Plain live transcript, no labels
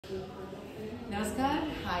Namaskar.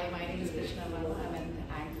 Hi, my name is Krishna Varma. I'm an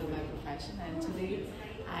anchor by profession, and today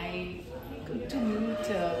I got to meet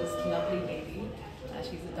this lovely lady.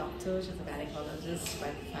 She's a doctor, she's a gynecologist by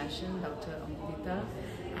profession, Dr. Emcee,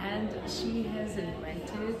 and she has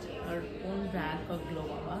invented her own brand called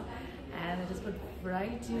Golmama, and it has got a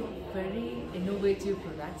variety of very innovative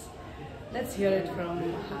products. Let's hear it from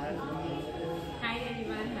her. Hi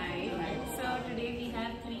everyone, hi. So today we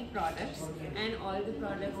have 3 products and all the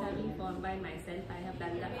products have been formed by myself. I have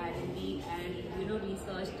done the R&D and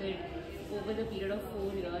researched it over the period of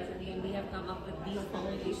 4 years, and then we have come up with these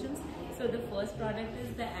formulations. So the first product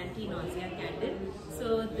is the anti-nausea candle.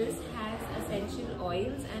 So this has essential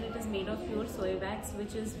oils and it is made of pure soy wax,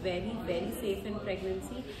 which is very safe in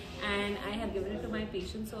pregnancy, and I have given it to my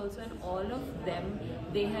patients also, and all of them,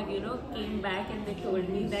 they have came back and they told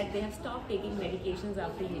me that they have stopped taking medications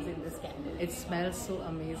after using this candle. It smells so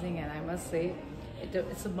amazing, and I must say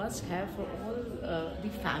it's a must-have for all the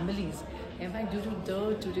families. In fact, due to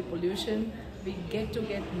dirt, due to pollution, we get to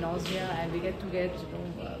get nausea and we get to get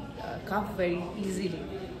cough very easily.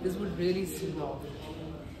 This would really soothe off.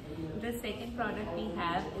 The second product we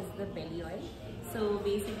have is the belly oil. So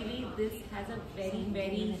basically this has a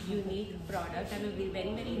very unique product and a very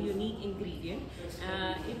unique ingredient.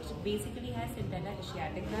 It basically has Centella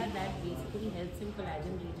asiatica that basically helps in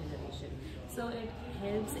collagen regeneration. So it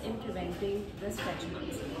helps in preventing the stretch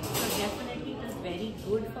marks. So definitely it is very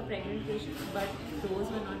good for pregnant patients, but those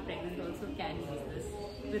who are not pregnant also can use this.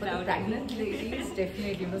 Without pregnant ladies,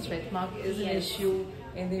 definitely stretch mark is an issue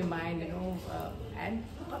in their mind, and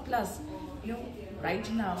plus,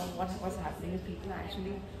 right now what's happening is people are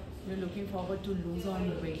actually looking forward to lose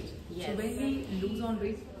on weight. Yes. So when we lose on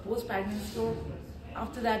weight post pregnancy, so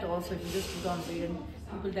after that also if you just lose on weight and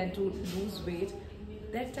people tend to lose weight,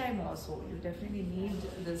 that time also you definitely need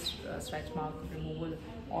this stretch mark removal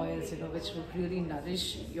oils, which will really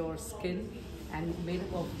nourish your skin and made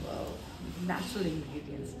up of natural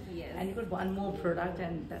ingredients. Yes. And you got one more product,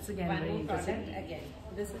 and that's again one very more interesting. product again.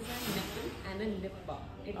 This is a nipple and a lip balm.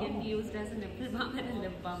 It can be used as a nipple balm and a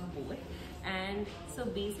lip balm both. And so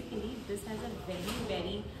basically this has a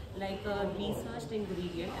very like a researched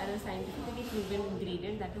ingredient and a scientifically proven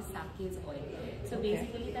ingredient, that is sake's oil. So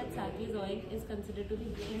basically that sake's oil is considered to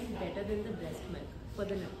be even better than the breast milk for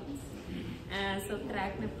the nipples. So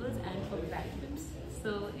cracked nipples and for cracked lips.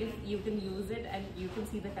 So if you can use it and you can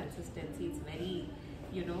see the consistency, it's very,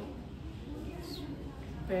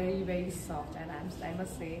 very soft, and I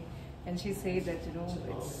must say, and she said that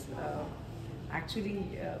it's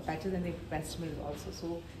actually better than the breast milk also.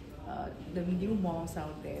 So the new moms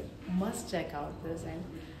out there must check out this, and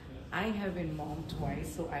I have been mom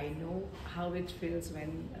twice, so I know how it feels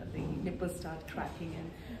when the nipples start cracking,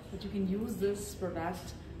 but you can use this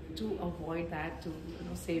product to avoid that, to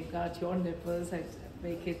safeguard your nipples and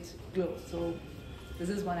make it glow. So this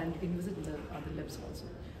is one, and you can use it on the lips also.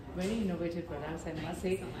 Very innovative products, I must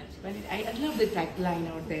say. I love the tagline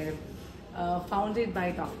out there, founded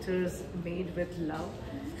by doctors, made with love,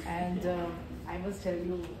 and I must tell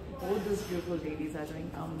you, both those beautiful ladies are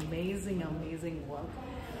doing amazing work,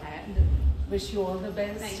 and wish you all the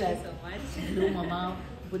best. Thank you so much. Golmama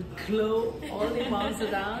would glow all the moms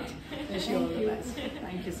around. Wish you all the best.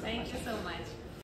 Thank you so much. Thank you so much.